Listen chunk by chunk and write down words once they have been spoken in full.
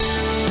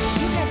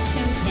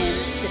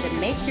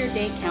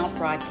Count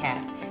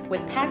broadcast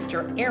with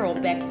Pastor Errol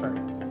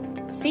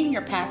Beckford,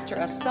 Senior Pastor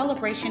of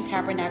Celebration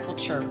Tabernacle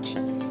Church,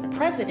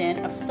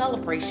 President of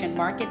Celebration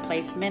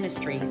Marketplace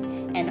Ministries,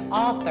 and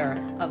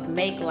author of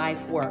Make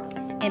Life Work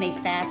in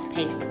a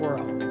Fast-Paced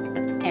World.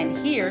 And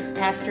here's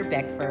Pastor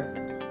Beckford.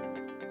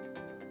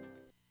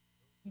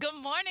 Good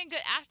morning, good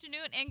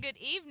afternoon, and good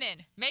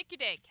evening. Make your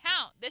day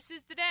count. This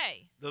is the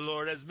day the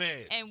Lord has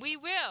made. And we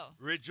will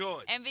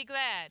rejoice and be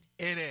glad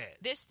in it.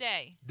 This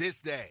day.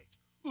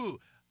 Ooh,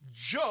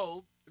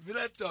 Job, we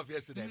left off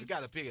yesterday. We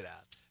got to pick it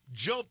up.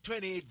 Job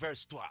 28,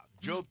 verse 12.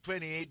 Job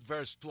 28,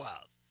 verse 12.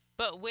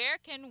 But where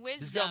can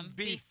wisdom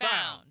be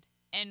found?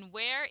 And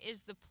where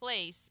is the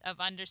place of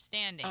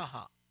understanding?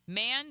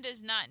 Man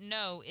does not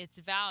know its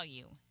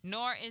value,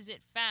 nor is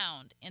it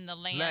found in the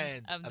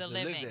land of the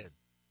living.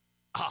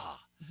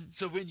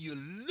 So when you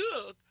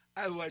look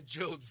at what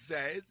Job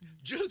says,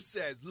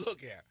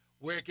 look here,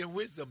 where can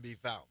wisdom be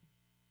found?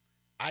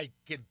 I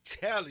can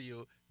tell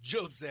you,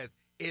 Job says,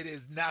 it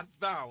is not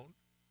found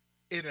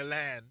in the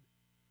land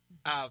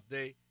of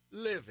the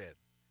living,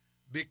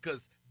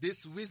 because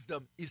this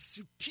wisdom is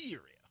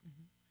superior.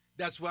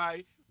 That's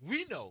why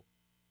we know.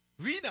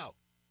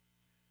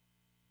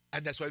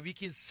 And that's why we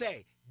can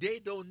say they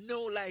don't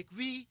know like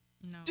we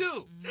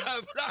do.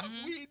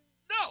 We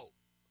know.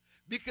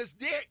 Because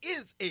there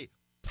is a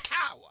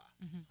power.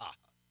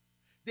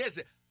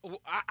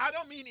 I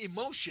don't mean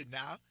emotion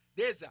now.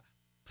 There's a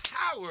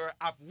power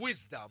of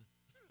wisdom.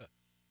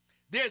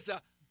 There's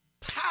a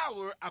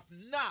power of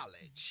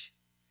knowledge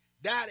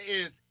that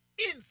is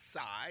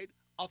inside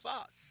of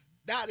us,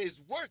 that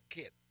is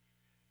working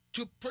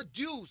to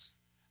produce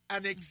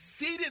an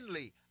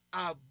exceedingly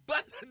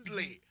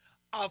abundantly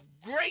of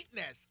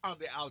greatness on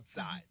the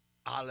outside.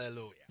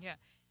 Hallelujah. Yeah.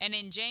 And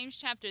in James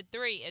chapter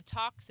 3, it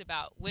talks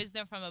about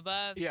wisdom from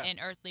above and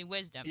earthly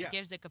wisdom. It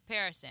gives a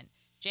comparison.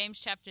 James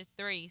chapter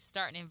 3,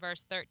 starting in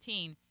verse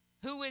 13,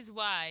 who is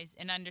wise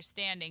and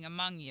understanding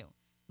among you?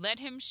 Let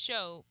him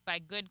show by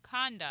good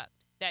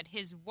conduct that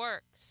his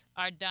works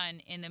are done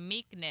in the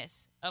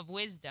meekness of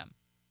wisdom.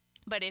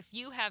 But if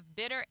you have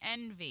bitter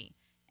envy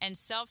and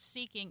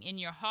self-seeking in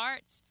your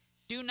hearts,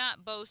 do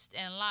not boast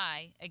and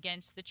lie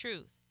against the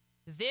truth.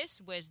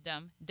 This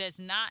wisdom does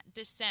not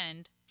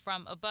descend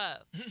from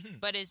above,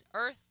 but is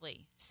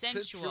earthly,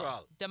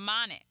 sensual,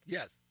 demonic.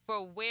 Yes.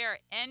 For where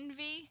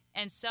envy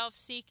and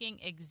self-seeking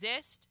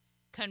exist,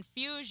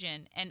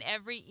 confusion and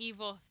every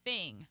evil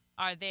thing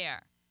are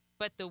there.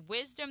 But the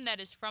wisdom that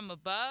is from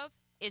above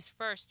is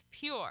first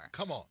pure.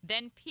 Come on.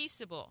 Then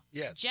peaceable,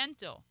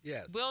 gentle,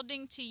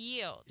 willing to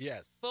yield,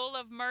 full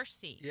of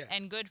mercy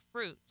and good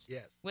fruits,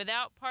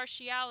 without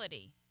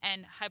partiality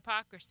and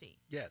hypocrisy.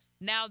 Yes.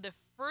 Now the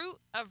fruit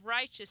of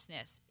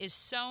righteousness is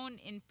sown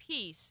in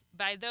peace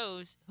by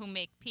those who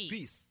make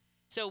peace.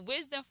 So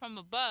wisdom from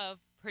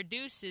above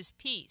produces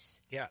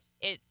peace. Yes.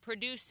 It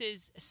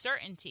produces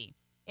certainty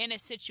in a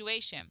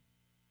situation.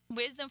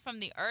 Wisdom from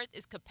the earth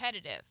is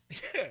competitive.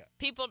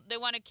 People, they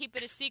want to keep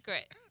it a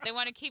secret. They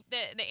want to keep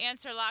the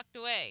answer locked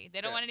away. They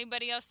don't want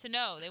anybody else to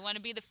know. They want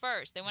to be the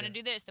first. They want to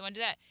do this. They want to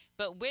do that.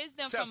 But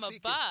wisdom from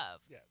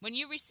above, when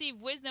you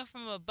receive wisdom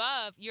from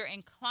above, you're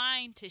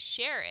inclined to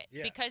share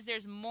it because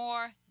there's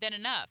more than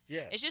enough.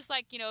 It's just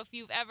like, if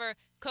you've ever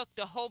cooked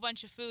a whole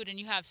bunch of food and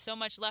you have so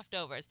much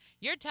leftovers,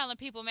 you're telling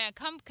people, man,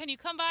 can you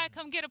come by,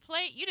 come get a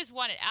plate? You just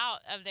want it out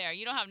of there.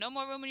 You don't have no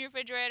more room in your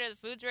refrigerator. The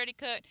food's already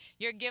cooked.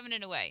 You're giving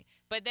it away.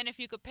 But then if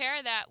you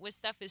compare that with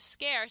stuff is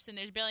scarce and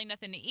there's barely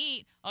nothing to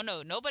eat, oh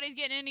no, nobody's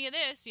getting any of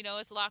this,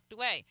 it's locked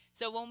away.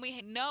 So when we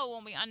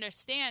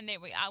understand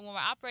that when we're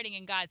operating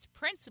in God's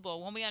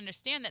principle, when we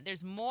understand that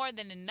there's more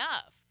than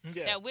enough,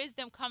 that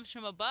wisdom comes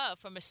from above,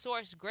 from a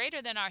source greater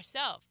than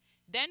ourselves,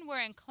 then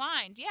we're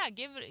inclined,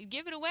 give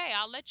it away.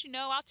 I'll let you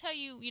know. I'll tell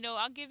you,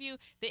 I'll give you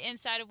the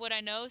inside of what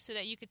I know so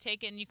that you could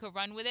take it and you could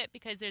run with it,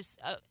 because there's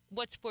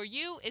what's for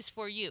you is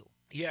for you.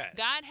 Yes.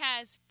 God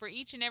has for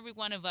each and every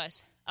one of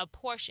us a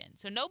portion.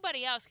 So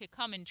nobody else could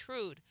come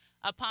intrude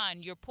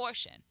upon your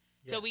portion.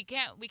 Yes. So we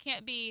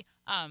can't be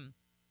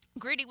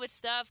greedy with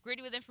stuff,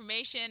 greedy with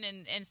information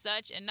and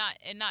such, and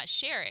not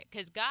share it,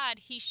 because God,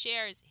 he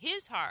shares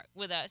his heart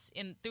with us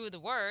through the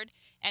word,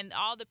 and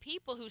all the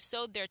people who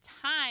sowed their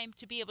time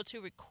to be able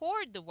to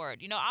record the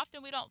word.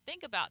 Often we don't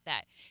think about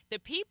that. The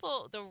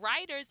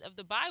writers of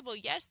the Bible,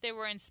 yes, they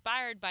were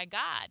inspired by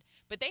God,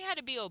 but they had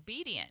to be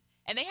obedient,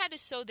 and they had to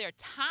sow their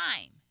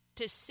time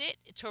to sit,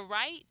 to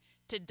write,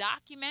 to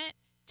document,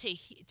 to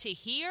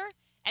hear.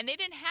 And they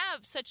didn't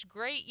have such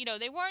great,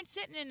 they weren't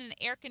sitting in an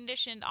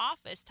air-conditioned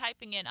office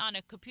typing it on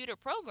a computer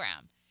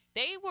program.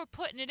 They were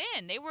putting it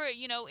in. They were,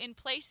 in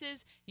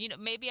places,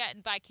 maybe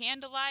by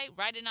candlelight,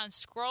 writing on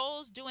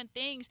scrolls, doing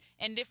things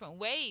in different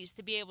ways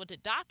to be able to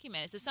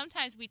document it. So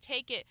sometimes we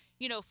take it,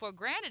 for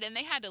granted, and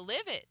they had to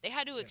live it. They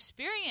had to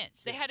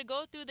experience. They had to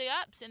go through the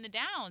ups and the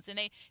downs, and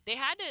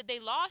they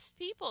lost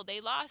people.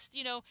 They lost,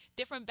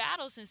 different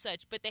battles and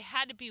such, but they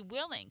had to be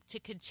willing to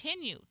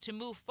continue to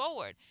move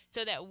forward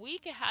so that we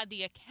could have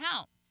the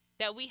account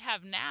that we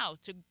have now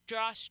to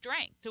draw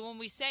strength. So when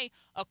we say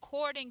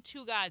according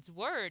to God's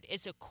word,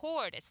 it's a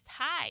cord, it's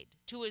tied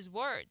to his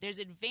word. There's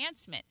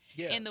advancement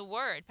in the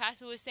word.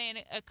 Pastor was saying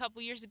a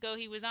couple years ago,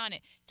 he was on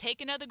it.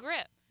 Take another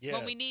grip. Yeah.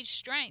 When we need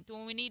strength,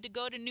 when we need to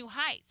go to new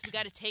heights, we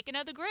got to take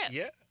another grip.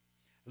 Yeah.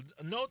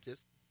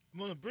 Notice, I'm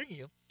going to bring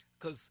you,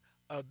 because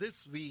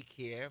this week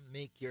here,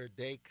 Make Your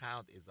Day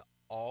Count is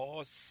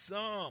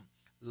awesome.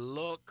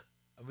 Look,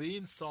 we're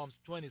in Psalms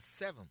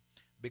 27,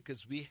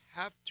 because we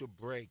have to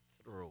break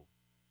through.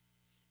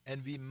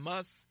 And we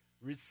must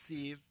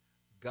receive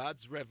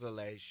God's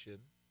revelation,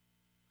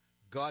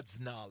 God's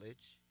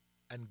knowledge,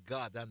 and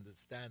God's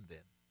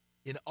understanding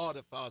in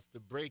order for us to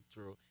break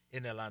through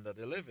in the land of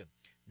the living.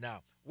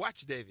 Now,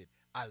 watch David.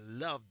 I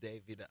love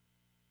David.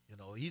 You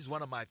know, he's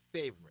one of my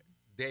favorite.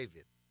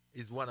 David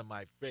is one of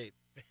my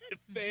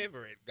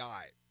favorite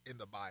guys in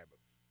the Bible.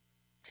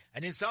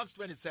 And in Psalms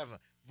 27,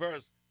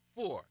 verse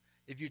 4,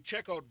 if you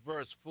check out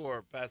verse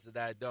 4, Pastor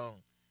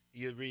Didon,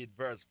 you read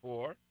verse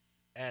 4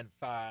 and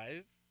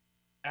 5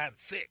 and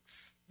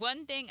 6.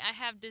 One thing I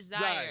have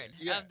desired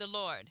of the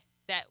Lord,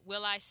 that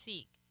will I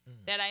seek,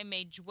 that I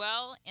may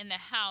dwell in the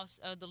house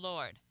of the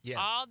Lord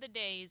all the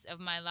days of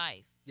my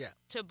life,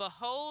 to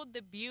behold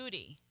the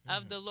beauty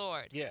of the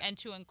Lord, and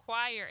to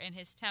inquire in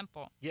his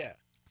temple.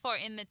 For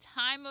in the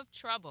time of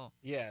trouble,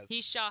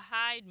 he shall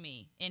hide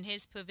me in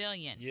his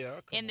pavilion.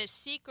 In the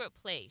secret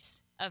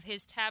place of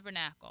his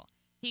tabernacle,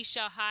 he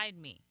shall hide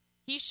me.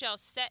 He shall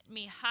set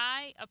me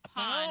high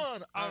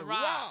upon a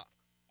rock.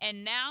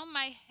 And now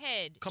my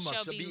head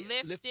shall be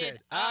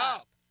lifted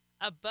up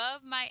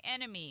above my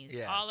enemies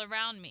all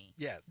around me.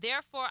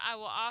 Therefore I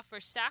will offer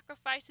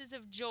sacrifices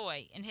of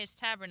joy in his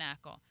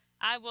tabernacle.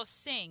 I will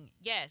sing,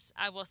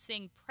 I will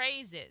sing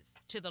praises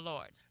to the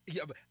Lord.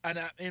 And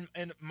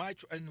in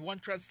one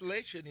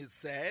translation it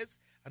says,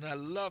 and I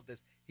love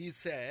this, he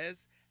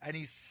says, and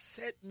he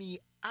set me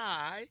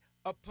high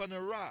upon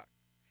a rock.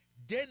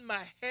 Then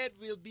my head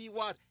will be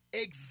what?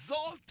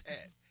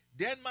 Exalted.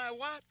 Then my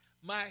what?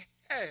 My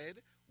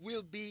head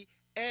will be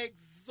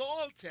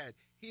exalted.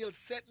 He'll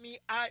set me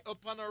high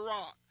upon a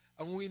rock.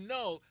 And we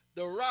know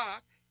the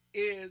rock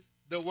is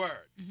the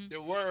word,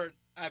 the word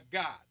of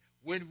God.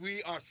 When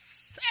we are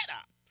set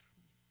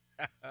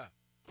up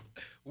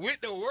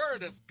with the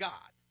word of God,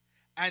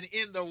 and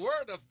in the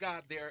word of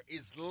God there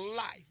is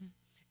life.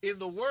 In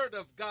the word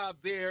of God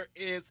there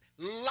is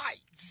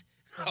light.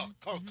 Oh,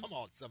 come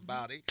on,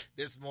 somebody,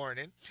 this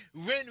morning.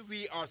 When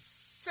we are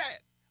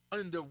set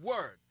in the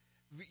word,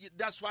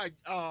 that's why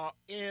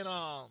in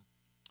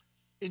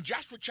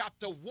Joshua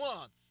chapter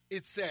 1,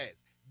 it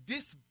says,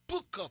 this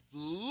book of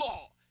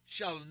law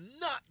shall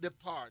not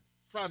depart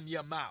from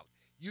your mouth.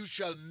 You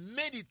shall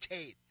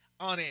meditate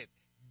on it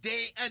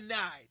day and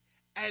night,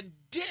 and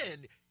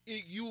then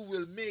you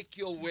will make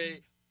your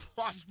way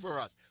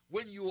prosperous.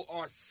 When you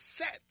are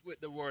set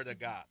with the word of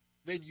God,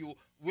 when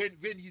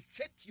he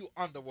set you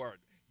on the word,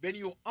 when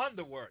you're on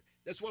the word,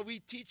 that's what we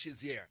teach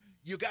is here.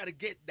 You got to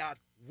get that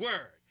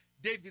word.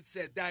 David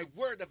said, thy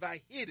word have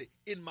I hid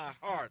in my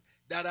heart,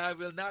 that I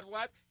will not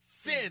what?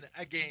 Sin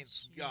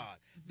against God.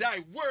 Thy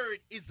word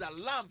is a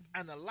lamp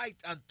and a light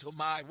unto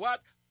my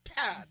what?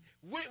 Path.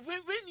 When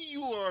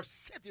you are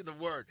set in the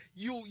word,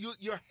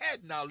 your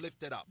head now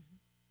lifted up.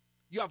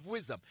 You have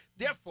wisdom.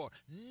 Therefore,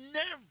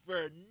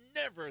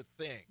 never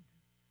think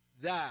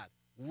that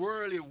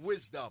worldly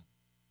wisdom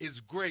is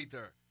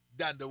greater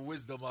than the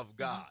wisdom of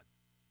God.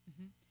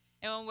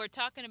 And when we're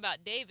talking about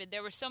David,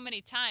 there were so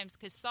many times,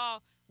 because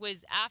Saul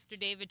was after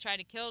David, tried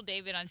to kill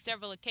David on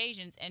several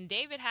occasions, and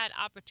David had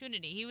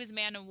opportunity. He was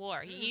man of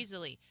war. He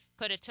easily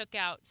could have took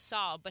out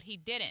Saul, but he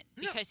didn't,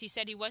 because he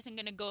said he wasn't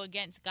going to go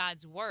against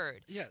God's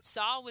word.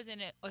 Saul was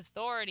in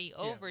authority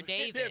over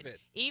David.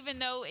 Even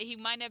though he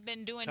might have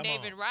been doing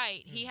David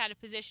right, he had a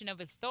position of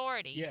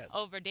authority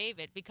over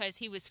David, because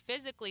he was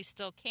physically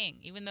still king.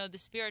 Even though the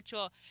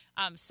spiritual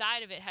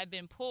side of it had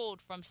been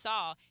pulled from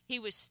Saul, he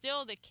was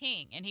still the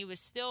king, and he was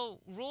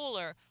still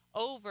ruler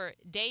over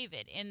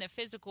David in the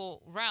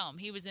physical realm.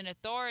 He was an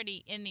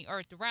authority in the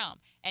earth realm.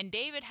 And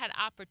David had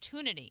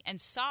opportunity, and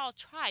Saul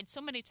tried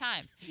so many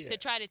times to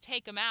try to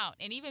take him out.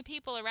 And even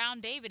people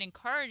around David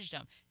encouraged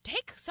him,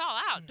 take Saul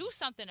out, do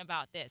something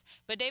about this.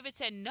 But David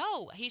said,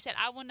 no. He said,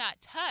 I will not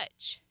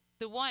touch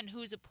the one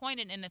who's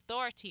appointed in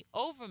authority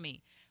over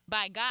me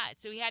by God.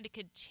 So he had to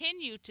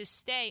continue to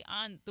stay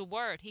on the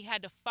word. He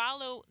had to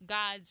follow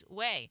God's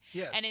way.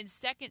 And in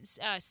 2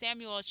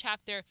 Samuel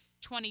chapter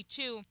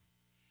 22,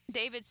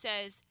 David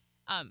says,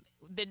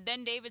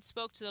 then David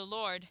spoke to the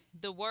Lord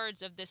the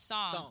words of this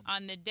psalm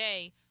on the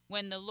day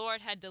when the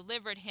Lord had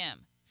delivered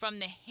him from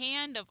the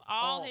hand of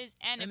all his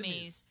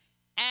enemies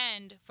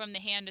and from the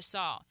hand of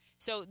Saul.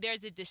 So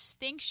there's a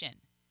distinction.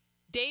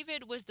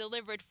 David was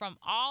delivered from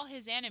all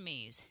his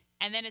enemies,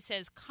 and then it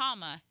says,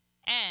 comma,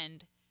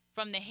 and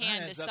from the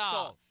hand of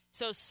Saul.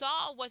 So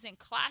Saul wasn't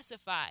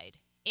classified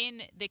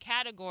in the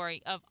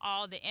category of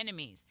all the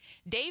enemies.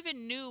 David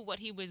knew what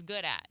he was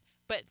good at.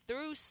 But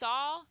through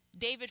Saul,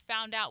 David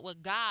found out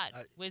what God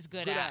was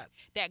good at.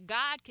 That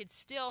God could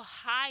still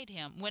hide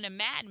him when a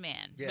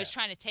madman was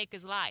trying to take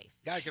his life.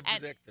 God can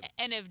protect him.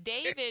 And if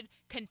David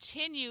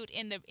continued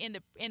in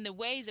the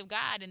ways of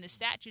God, in the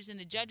statutes and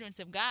the judgments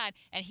of God,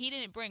 and he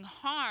didn't bring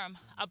harm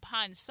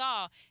upon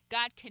Saul,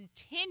 God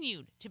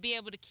continued to be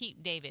able to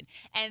keep David.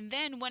 And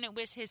then when it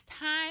was his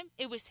time,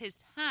 it was his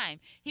time.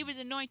 He was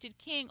anointed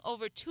king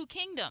over 2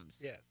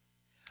 kingdoms. Yes.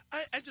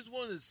 I just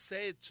want to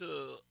say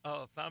to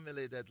our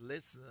family that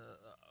listen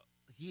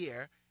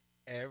here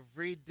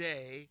every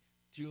day,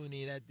 tune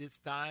in at this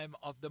time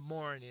of the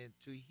morning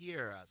to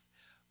hear us.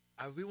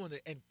 We want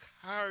to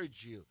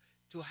encourage you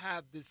to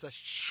have this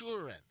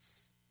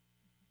assurance.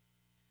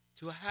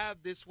 To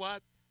have this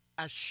what?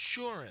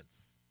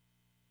 Assurance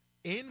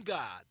in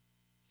God,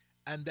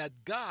 and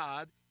that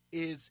God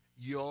is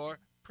your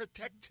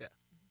protector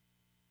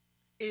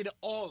in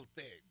all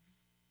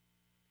things.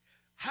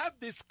 Have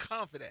this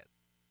confidence.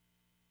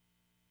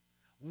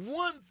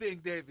 One thing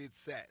David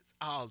says,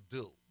 I'll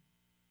do.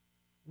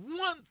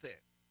 One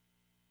thing.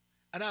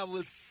 And I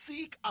will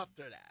seek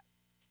after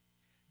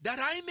that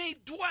I may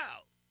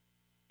dwell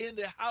in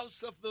the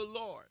house of the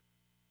Lord.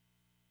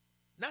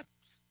 Not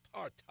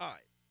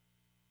part-time.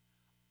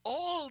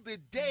 All the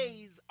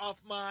days of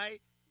my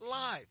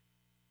life.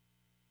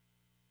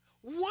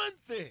 One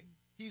thing,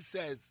 he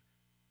says,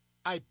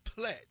 I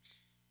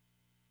pledge.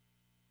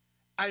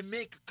 I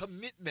make a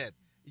commitment.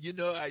 You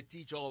know, I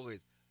teach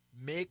always.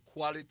 Make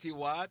quality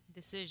what?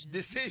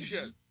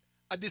 Decision.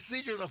 A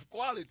decision of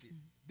quality.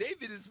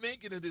 David is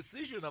making a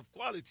decision of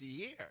quality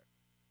here.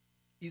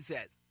 He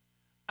says,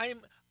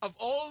 of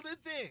all the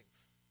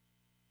things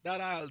that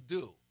I'll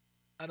do,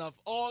 and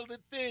of all the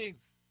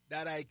things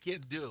that I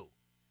can do,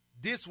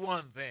 this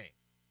one thing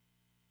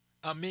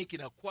I'm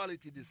making a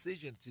quality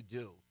decision to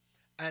do,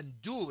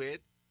 and do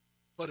it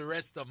for the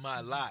rest of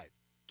my life.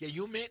 Can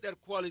you make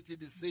that quality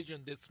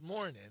decision this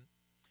morning?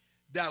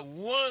 That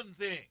one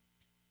thing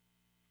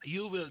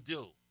you will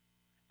do,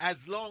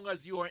 as long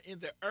as you are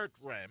in the earth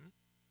realm,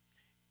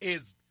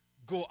 is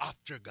go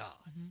after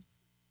God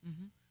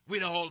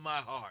with all my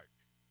heart.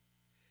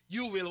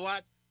 You will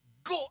what?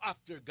 Go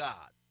after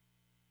God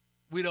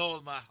with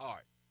all my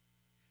heart.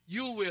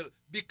 You will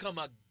become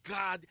a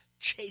God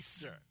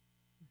chaser.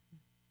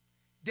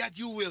 That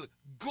you will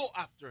go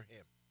after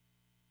him.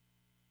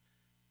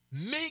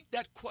 Make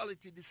that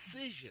quality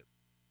decision.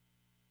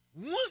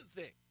 One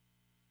thing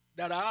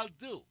that I'll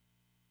do.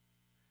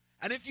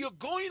 And if you're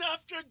going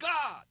after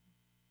God,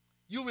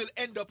 you will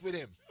end up with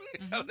him.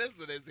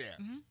 Listen to this here.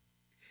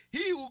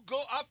 He who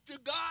go after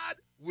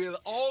God will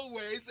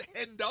always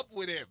end up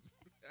with him.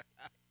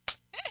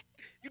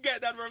 You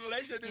get that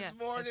revelation this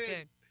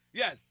morning?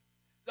 Yes.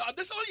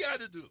 That's all you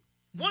have to do.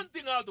 One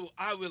thing I'll do,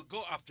 I will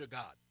go after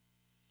God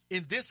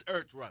in this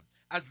earth realm.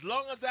 As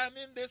long as I'm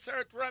in this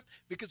earth realm,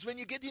 because when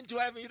you get into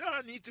heaven, you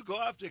don't need to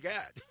go after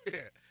God.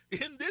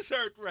 In this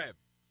earth realm.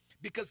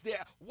 Because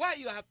why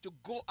you have to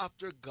go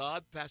after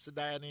God, Pastor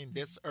Diana, in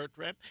this earth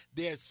realm?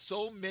 There's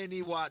so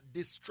many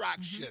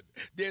distraction.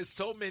 There's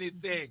so many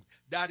things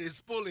that is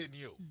pulling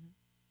you.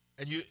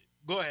 And you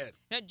go ahead.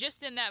 Now,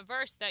 just in that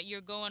verse that you're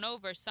going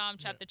over, Psalm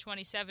chapter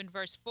 27,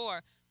 verse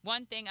 4,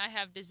 one thing I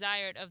have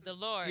desired of the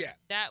Lord,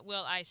 that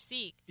will I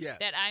seek,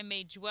 that I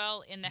may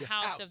dwell in the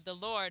house of the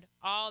Lord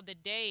all the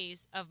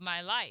days of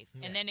my life.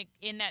 And then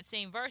in that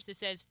same verse, it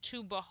says,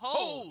 to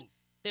behold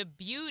the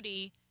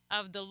beauty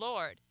of the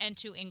Lord and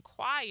to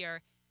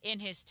inquire in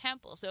his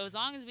temple. So as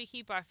long as we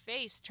keep our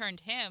face turned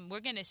to him, we're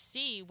going to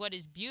see what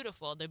is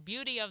beautiful, the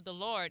beauty of the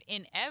Lord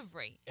in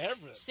every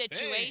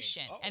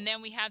situation. And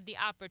then we have the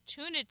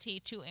opportunity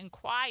to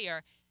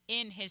inquire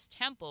in his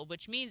temple,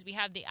 which means we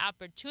have the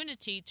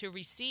opportunity to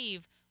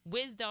receive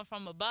wisdom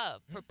from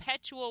above,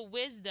 perpetual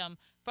wisdom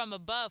from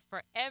above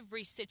for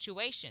every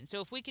situation.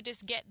 So if we could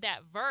just get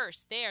that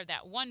verse there,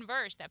 that one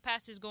verse that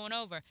Pastor's going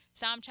over,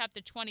 Psalm chapter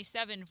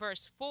 27,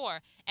 verse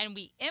 4, and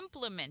we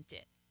implement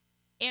it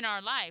in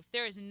our life,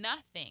 there is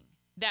nothing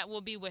that will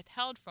be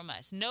withheld from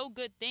us. No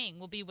good thing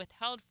will be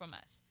withheld from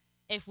us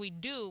if we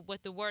do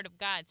what the Word of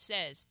God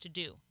says to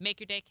do. Make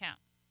your day count.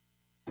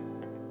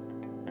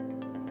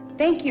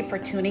 Thank you for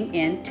tuning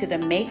in to the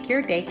Make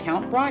Your Day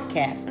Count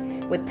broadcast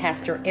with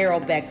Pastor Errol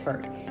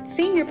Beckford,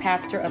 Senior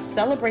Pastor of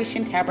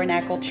Celebration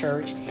Tabernacle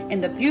Church in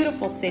the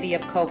beautiful city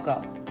of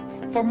Cocoa.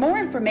 For more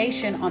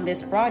information on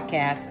this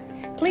broadcast,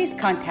 please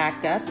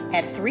contact us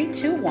at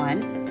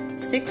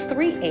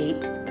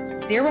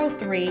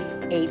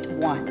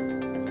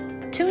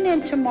 321-638-0381. Tune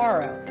in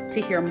tomorrow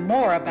to hear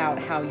more about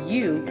how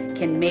you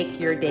can make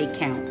your day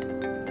count.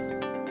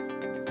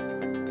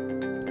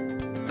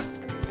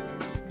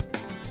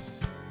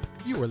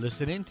 You are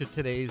listening to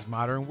today's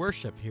Modern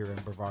Worship here in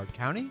Brevard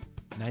County,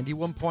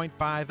 91.5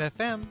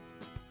 FM,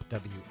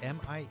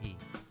 WMIE.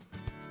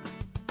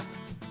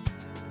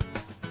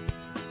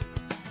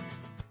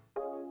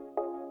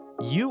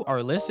 You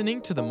are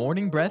listening to the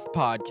Morning Breath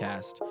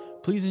Podcast.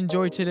 Please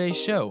enjoy today's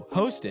show,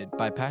 hosted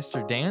by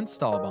Pastor Dan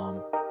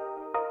Stahlbaum.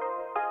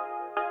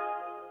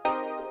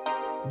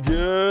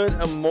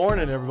 Good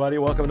morning, everybody.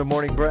 Welcome to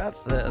Morning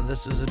Breath.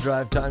 This is a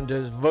drive time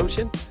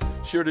devotion,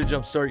 sure to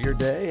jumpstart your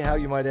day. How,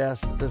 you might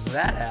ask, does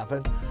that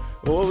happen?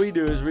 Well, what we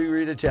do is we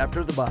read a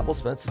chapter of the Bible,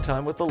 spend some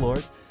time with the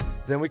Lord.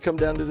 Then we come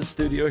down to the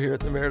studio here at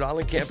the Merritt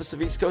Island campus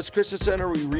of East Coast Christian Center. We read